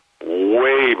 I'm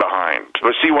way behind.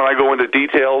 But see, when I go into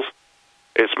details,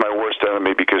 it's my worst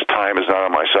enemy because time is not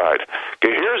on my side.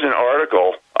 Okay, here's an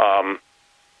article,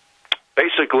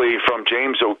 basically from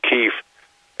James O'Keefe,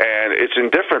 and it's in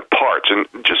different parts. And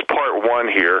just part one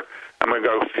here, I'm going to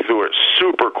go through it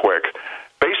super quick.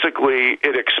 Basically,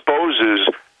 it exposes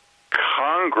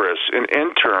Congress, an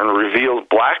intern, reveals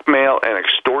blackmail and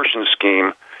extortion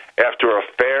scheme after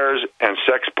affairs and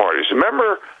sex parties.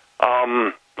 Remember,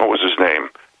 what was his name?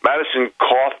 Madison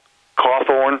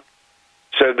Cawthorn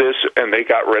said this, and they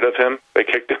got rid of him. They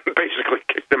basically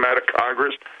kicked him out of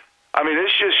Congress. I mean,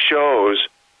 this just shows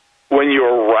when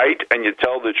you're right and you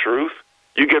tell the truth,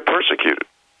 you get persecuted.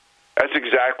 That's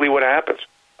exactly what happens.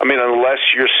 I mean, unless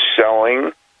you're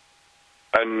selling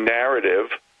a narrative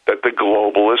that the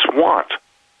globalists want.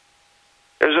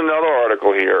 There's another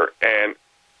article here, and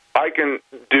I can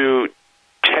do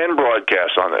 10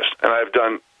 broadcasts on this, and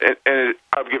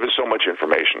I've given so much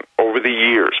information over the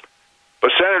years.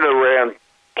 But Senator Rand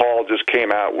Paul just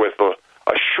came out with a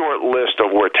short list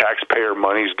of where taxpayer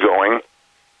money's going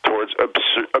towards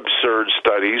absurd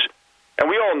studies. And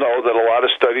we all know that a lot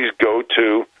of studies go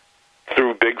through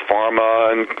Big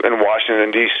Pharma and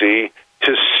Washington, D.C.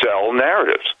 to sell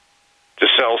narratives, to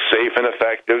sell safe and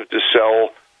effective, to sell,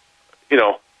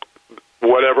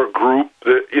 whatever group,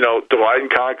 divide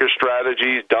and conquer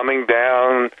strategies, dumbing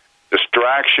down,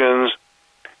 distractions.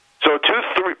 So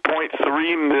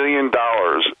 $2.3 million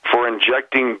for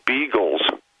injecting beagles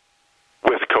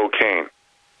with cocaine.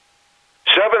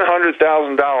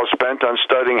 $700,000 spent on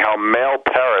studying how male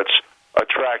parrots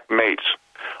attract mates.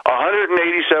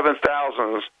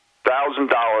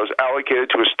 $187,000 allocated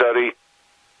to a study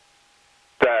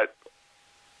that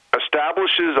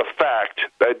establishes a fact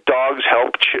that dogs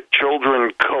help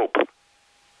children cope.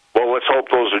 Well, let's hope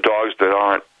those are dogs that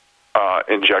aren't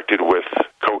injected with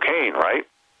cocaine, right?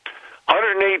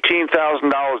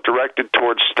 $118,000 directed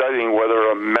towards studying whether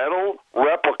a metal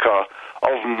replica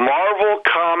of Marvel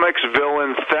Comics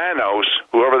villain Thanos,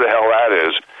 whoever the hell that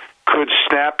is, could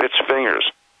snap its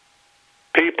fingers.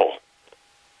 People,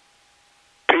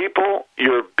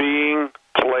 you're being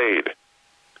played.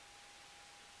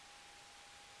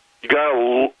 You got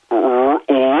to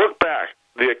look back.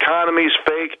 The economy's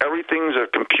fake. Everything's a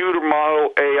computer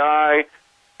model, AI.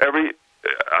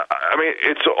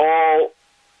 It's all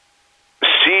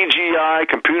CGI,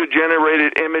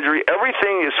 computer-generated imagery.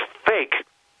 Everything is fake.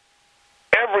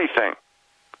 Everything.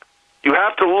 You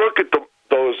have to look at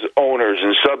those owners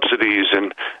and subsidies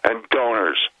and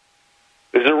donors.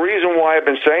 There's a reason why I've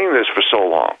been saying this for so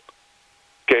long.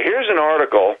 Okay, here's an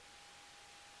article,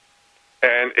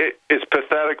 and it's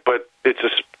pathetic, but it's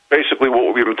basically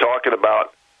what we've been talking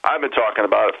about. I've been talking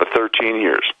about it for 13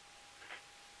 years.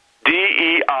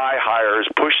 DEI hires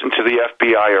pushed into the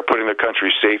FBI are putting the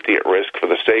country's safety at risk for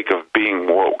the sake of being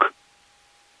woke.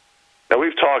 Now,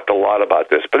 we've talked a lot about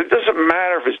this, but it doesn't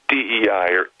matter if it's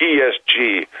DEI or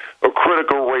ESG or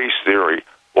critical race theory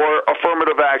or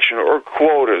affirmative action or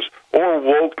quotas or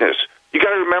wokeness. You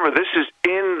got to remember, this is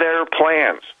in their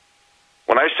plans.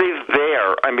 When I say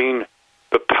there, I mean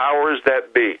the powers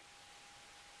that be,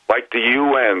 like the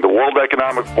UN, the World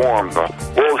Economic Forum, the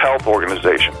World Health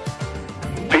Organization.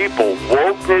 People,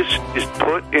 wokeness is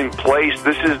put in place.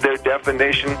 This is their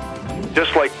definition,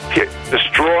 just like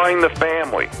destroying the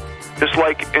family, just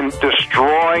like in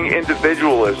destroying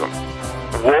individualism.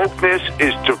 Wokeness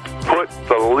is to put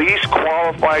the least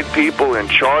qualified people in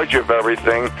charge of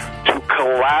everything, to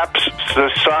collapse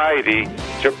society,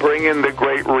 to bring in the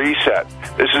Great Reset.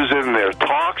 This is in their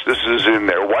talks. This is in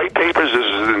their white papers. This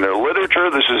is in their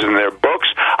literature. This is in their books.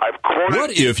 I've quoted.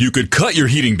 What if you could cut your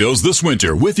heating bills this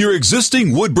winter with your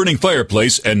existing wood-burning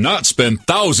fireplace and not spend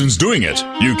thousands doing it?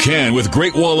 You can with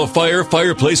Great Wall of Fire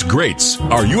fireplace grates.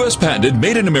 Our U.S. patented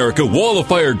made-in-America Wall of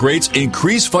Fire grates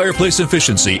increase fireplace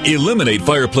efficiency, eliminate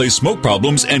fireplace smoke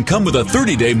problems, and come with a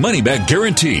 30-day money-back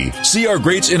guarantee. See our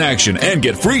grates in action and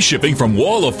get free shipping from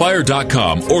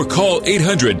walloffire.com or call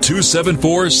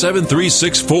 800-274-7364.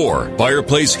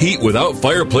 Fireplace heat without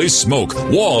fireplace smoke.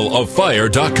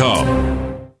 walloffire.com.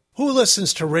 Who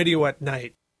listens to radio at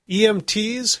night?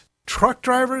 EMTs, truck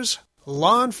drivers,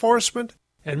 law enforcement,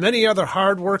 and many other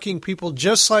hard-working people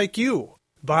just like you,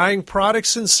 buying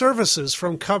products and services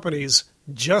from companies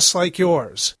just like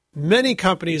yours. Many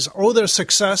companies owe their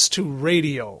success to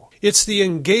radio. It's the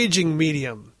engaging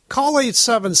medium. Call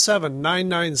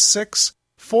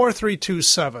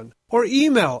 877-996-4327 or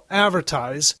email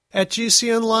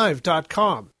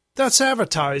advertise@gcnlive.com. That's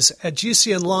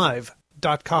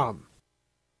advertise@gcnlive.com.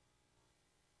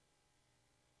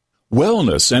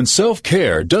 Wellness and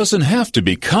self-care doesn't have to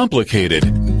be complicated.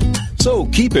 So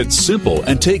keep it simple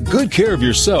and take good care of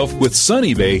yourself with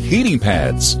Sunny Bay heating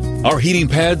pads. Our heating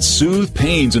pads soothe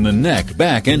pains in the neck,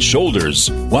 back, and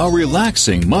shoulders while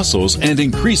relaxing muscles and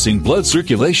increasing blood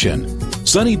circulation.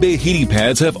 Sunny Bay heating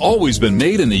pads have always been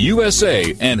made in the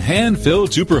USA and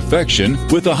hand-filled to perfection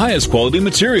with the highest quality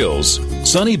materials.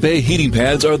 Sunny Bay heating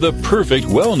pads are the perfect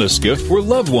wellness gift for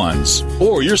loved ones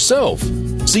or yourself.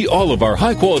 See all of our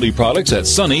high-quality products at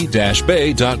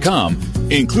sunny-bay.com,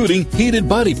 including heated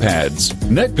body pads,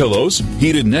 neck pillows,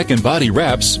 heated neck and body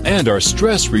wraps, and our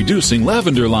stress-reducing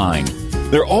lavender line.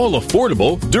 They're all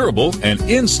affordable, durable, and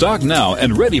in stock now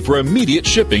and ready for immediate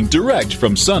shipping direct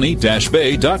from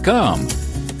sunny-bay.com.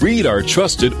 Read our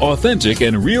trusted, authentic,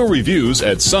 and real reviews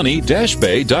at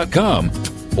sunny-bay.com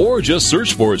or just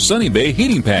search for Sunny Bay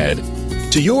Heating Pad.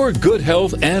 To your good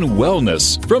health and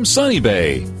wellness from Sunny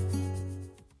Bay.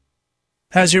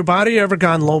 Has your body ever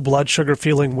gone low blood sugar,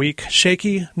 feeling weak,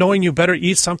 shaky, knowing you better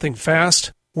eat something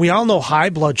fast? We all know high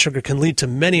blood sugar can lead to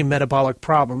many metabolic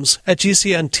problems. At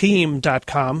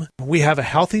GCNteam.com, we have a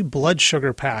healthy blood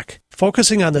sugar pack,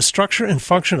 focusing on the structure and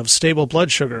function of stable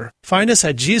blood sugar. Find us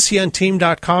at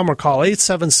GCNteam.com or call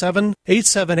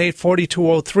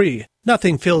 877-878-4203.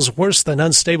 Nothing feels worse than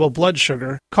unstable blood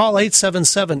sugar. Call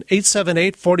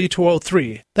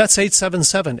 877-878-4203. That's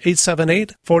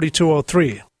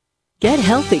 877-878-4203. Get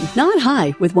healthy, not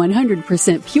high, with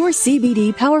 100% pure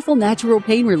CBD powerful natural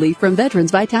pain relief from Veterans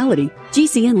Vitality.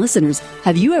 GCN listeners,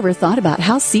 have you ever thought about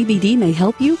how CBD may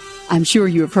help you? I'm sure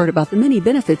you have heard about the many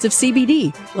benefits of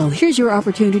CBD. Well, here's your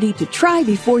opportunity to try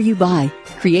before you buy.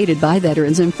 Created by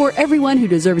veterans and for everyone who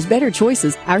deserves better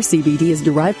choices, our CBD is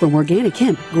derived from organic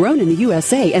hemp, grown in the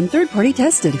USA and third-party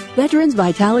tested. Veterans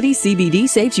Vitality CBD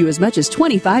saves you as much as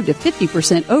 25 to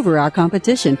 50% over our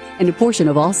competition, and a portion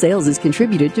of all sales is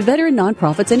contributed to veteran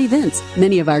nonprofits and events.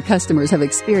 Many of our customers have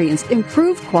experienced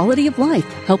improved quality of life,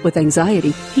 help with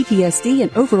anxiety, PTSD,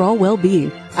 and overall well-being.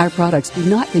 Our products do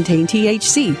not contain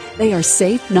THC. They are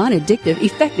safe, non-addictive,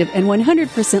 effective, and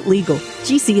 100% legal.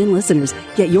 GCN listeners,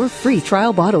 get your free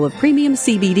trial bottle of premium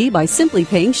CBD by simply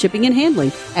paying shipping and handling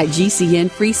at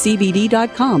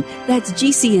GCNFreeCBD.com. That's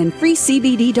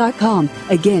GCNFreeCBD.com.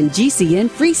 Again,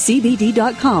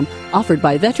 GCNFreeCBD.com. Offered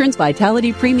by Veterans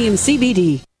Vitality Premium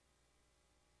CBD.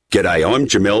 G'day, I'm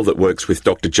Jamel that works with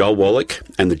Dr. Joel Wallach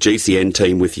and the GCN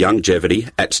team with Longevity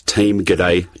at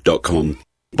teamg'day.com.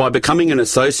 By becoming an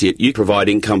associate, you provide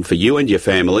income for you and your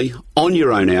family on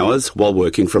your own hours while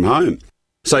working from home.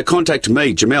 So contact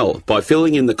me, Jamel, by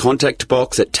filling in the contact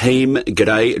box at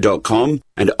teamg'day.com,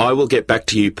 and I will get back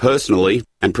to you personally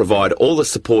and provide all the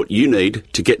support you need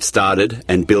to get started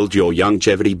and build your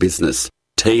longevity business.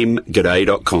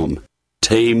 teamg'day.com.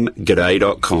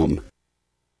 teamg'day.com.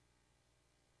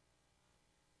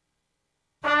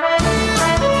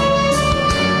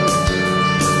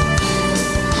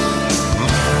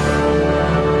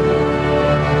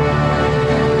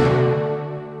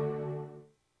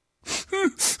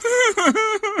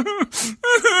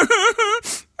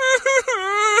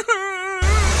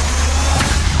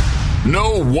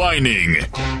 No whining.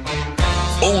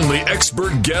 Only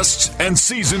expert guests and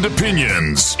seasoned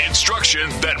opinions. Instruction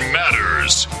that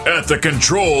matters. At the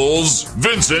controls,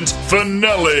 Vincent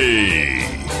Finelli.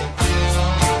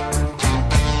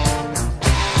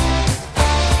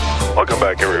 Welcome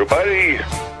back, everybody.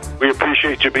 We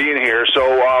appreciate you being here. So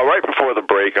right before the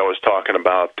break, I was talking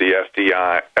about the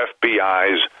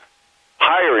FBI's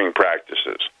hiring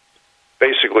practices.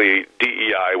 Basically,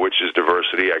 DEI, which is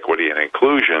diversity, equity, and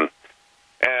inclusion.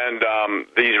 And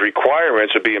these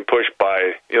requirements are being pushed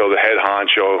by, the head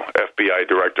honcho FBI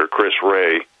director, Chris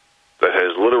Wray, that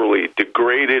has literally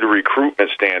degraded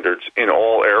recruitment standards in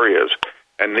all areas.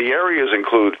 And the areas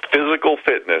include physical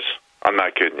fitness. I'm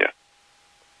not kidding you.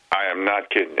 I am not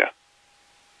kidding you.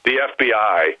 The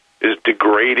FBI is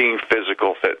degrading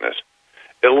physical fitness.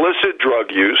 Illicit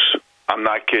drug use. I'm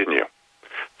not kidding you.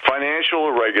 Financial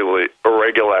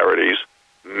irregularities,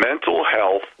 mental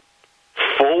health,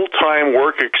 full-time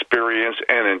work experience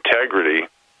and integrity,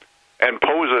 and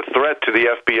pose a threat to the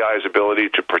FBI's ability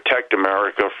to protect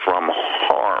America from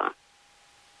harm.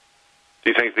 Do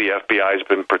you think the FBI has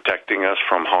been protecting us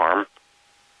from harm?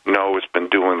 No, it's been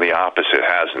doing the opposite,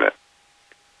 hasn't it?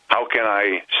 How can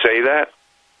I say that?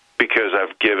 Because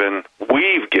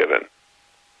we've given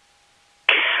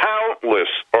countless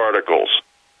articles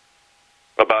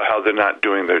about how they're not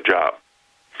doing their job.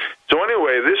 So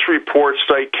anyway, this report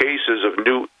cites cases of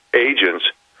new agents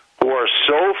who are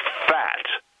so fat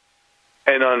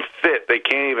and unfit they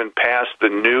can't even pass the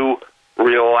new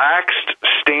relaxed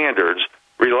standards.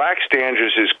 Relaxed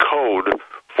standards is code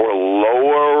for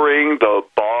lowering the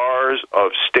bars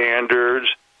of standards,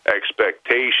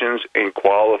 expectations, and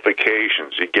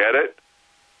qualifications. You get it?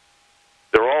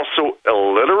 They're also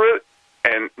illiterate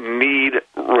and need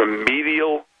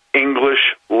remedial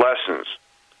English lessons.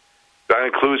 That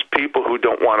includes people who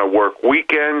don't want to work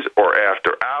weekends or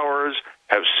after hours,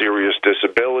 have serious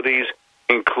disabilities,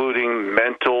 including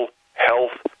mental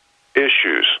health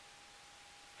issues.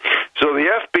 So the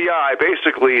FBI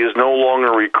basically is no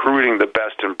longer recruiting the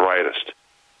best and brightest.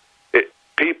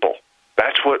 People.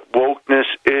 That's what wokeness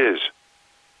is.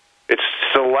 It's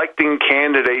selecting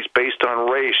candidates based on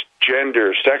race,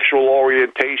 gender, sexual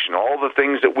orientation, all the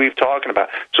things that we've talked about.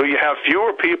 So you have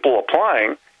fewer people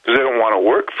applying because they don't want to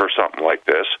work for something like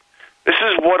this. This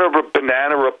is what a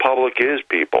banana republic is,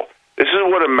 people. This is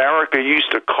what America used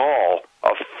to call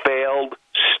a failed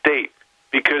state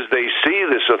because they see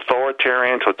this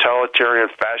authoritarian, totalitarian,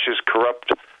 fascist,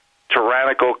 corrupt,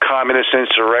 tyrannical, communist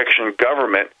insurrection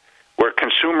government where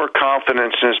consumer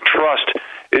confidence and trust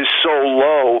is so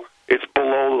low it's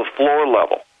below the floor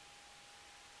level.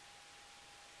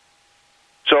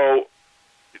 So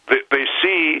they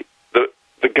see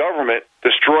the government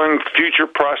destroying future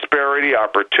prosperity,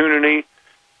 opportunity,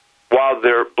 while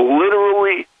they're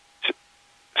literally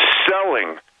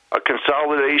selling a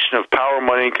consolidation of power,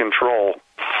 money, and control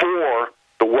for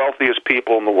the wealthiest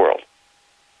people in the world.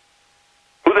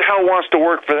 Who the hell wants to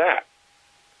work for that?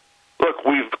 Look,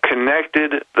 we've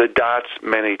connected the dots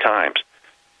many times.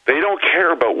 They don't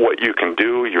care about what you can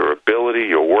do, your ability,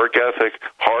 your work ethic,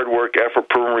 hard work,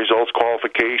 effort-proven results,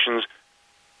 qualifications.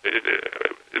 They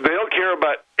don't care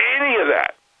about any of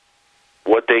that.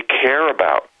 What they care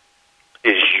about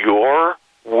is your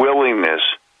willingness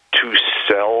to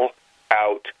sell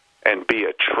out and be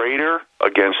a traitor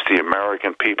against the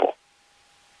American people.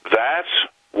 That's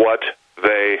what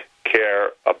they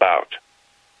care about.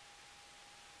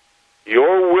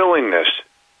 Your willingness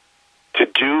to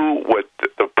do what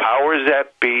the powers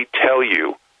that be tell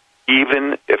you,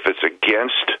 even if it's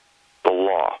against the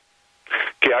law.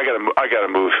 Okay, I gotta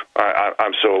move.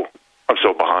 I'm so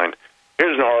behind.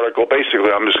 Here's an article.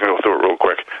 Basically, I'm just going to go through it real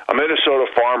quick. A Minnesota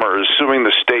farmer is suing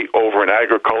the state over an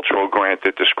agricultural grant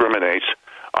that discriminates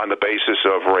on the basis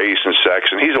of race and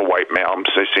sex, and he's a white male. I'm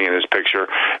seeing his picture.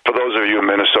 For those of you in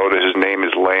Minnesota, his name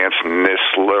is Lance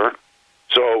Nistler.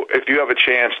 So if you have a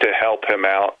chance to help him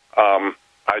out,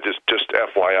 I just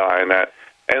FYI on that.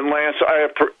 And Lance,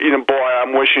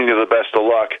 I'm wishing you the best of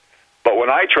luck. But when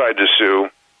I tried to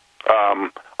sue,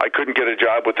 I couldn't get a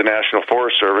job with the National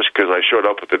Forest Service because I showed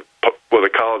up with a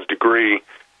college degree.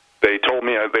 They told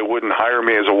me they wouldn't hire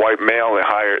me as a white male. They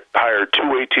hired two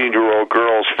 18-year-old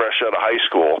girls fresh out of high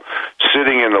school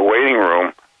sitting in the waiting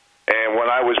room. And when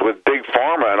I was with Big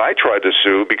Pharma and I tried to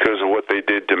sue because of what they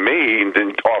did to me and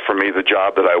didn't offer me the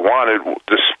job that I wanted,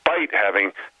 despite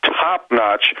having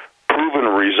top-notch proven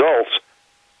results,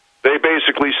 they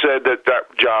basically said that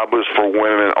job was for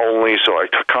women only, so I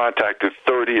contacted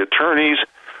 30 attorneys.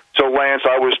 So, Lance,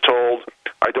 I was told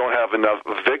I don't have enough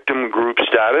victim group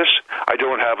status, I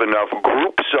don't have enough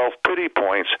group self-pity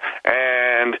points,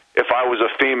 and if I was a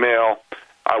female,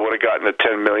 I would have gotten a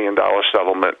 $10 million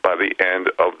settlement by the end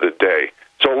of the day.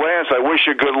 So, Lance, I wish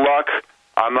you good luck.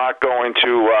 I'm not going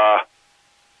to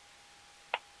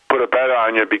put a bet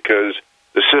on you because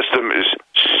the system is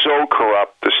so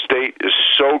corrupt. The state is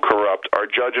so corrupt. Our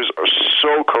judges are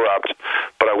so corrupt.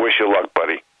 But I wish you luck,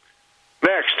 buddy.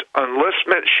 Next,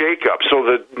 enlistment shakeup. So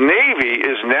the Navy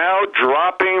is now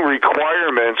dropping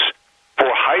requirements for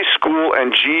high school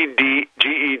and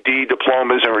GED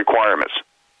diplomas and requirements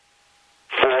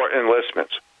for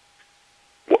enlistments.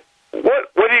 What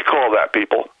do you call that,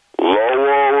 people?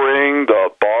 Lowering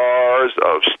the bars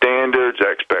of standards,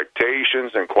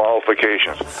 expectations, and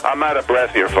qualifications. I'm out of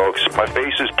breath here, folks. My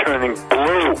face is turning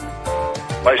blue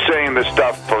by saying this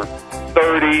stuff for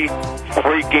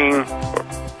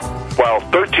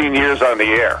 13 years on the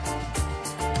air.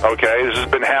 Okay, this has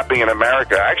been happening in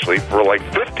America, actually, for like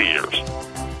 50 years.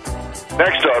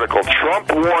 Next article,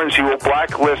 Trump warns he will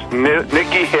blacklist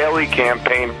Nikki Haley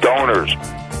campaign donors.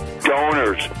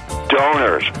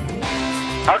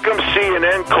 How come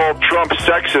CNN called Trump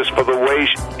sexist for the way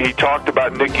he talked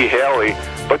about Nikki Haley,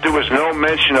 but there was no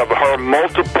mention of her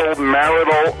multiple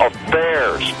marital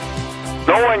affairs?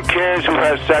 No one cares who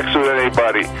has sex with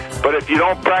anybody, but if you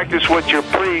don't practice what you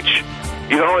preach,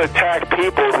 you don't attack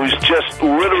people who's just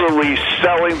literally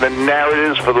selling the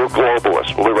narratives for the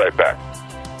globalists. We'll be right back.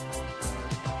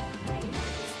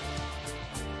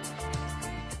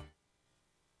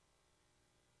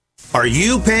 Are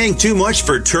you paying too much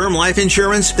for term life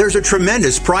insurance? There's a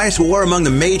tremendous price war among the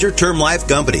major term life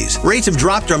companies. Rates have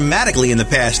dropped dramatically in the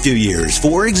past few years.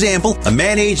 For example, a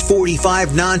man age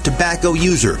 45 non-tobacco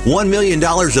user, $1 million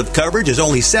of coverage is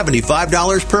only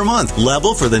 $75 per month,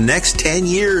 level for the next 10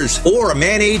 years. Or a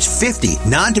man age 50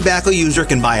 non-tobacco user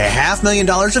can buy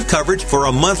 $500,000 of coverage for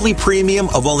a monthly premium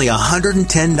of only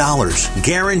 $110.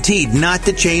 Guaranteed not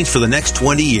to change for the next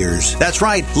 20 years. That's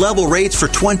right, level rates for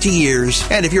 20 years.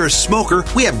 And if you're a smoker,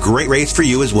 we have great rates for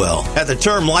you as well. At the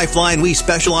Term Lifeline, we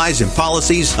specialize in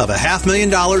policies of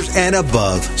 $500,000 and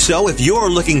above. So if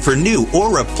you're looking for new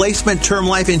or replacement term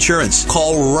life insurance,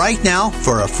 call right now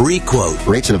for a free quote.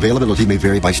 Rates and availability may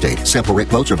vary by state. Sample rate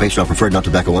quotes are based on preferred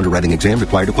non-tobacco underwriting exam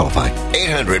required to qualify.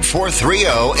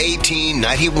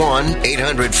 800-430-1891.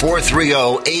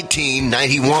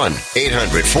 800-430-1891.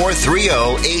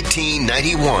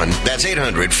 800-430-1891. That's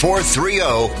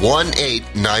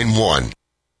 800-430-1891.